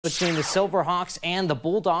Between the Silverhawks and the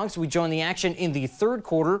Bulldogs, we join the action in the third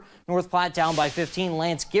quarter. North Platte down by 15.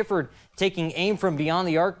 Lance Gifford taking aim from beyond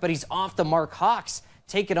the arc, but he's off the mark. Hawks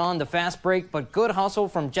take it on the fast break, but good hustle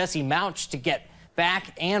from Jesse Mouch to get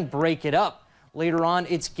back and break it up. Later on,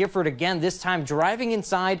 it's Gifford again, this time driving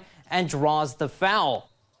inside and draws the foul.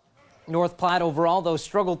 North Platte overall, though,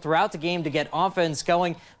 struggled throughout the game to get offense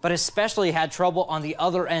going, but especially had trouble on the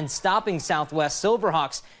other end, stopping Southwest.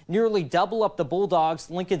 Silverhawks nearly double up the Bulldogs.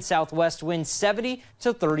 Lincoln Southwest wins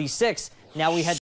 70-36. Now we head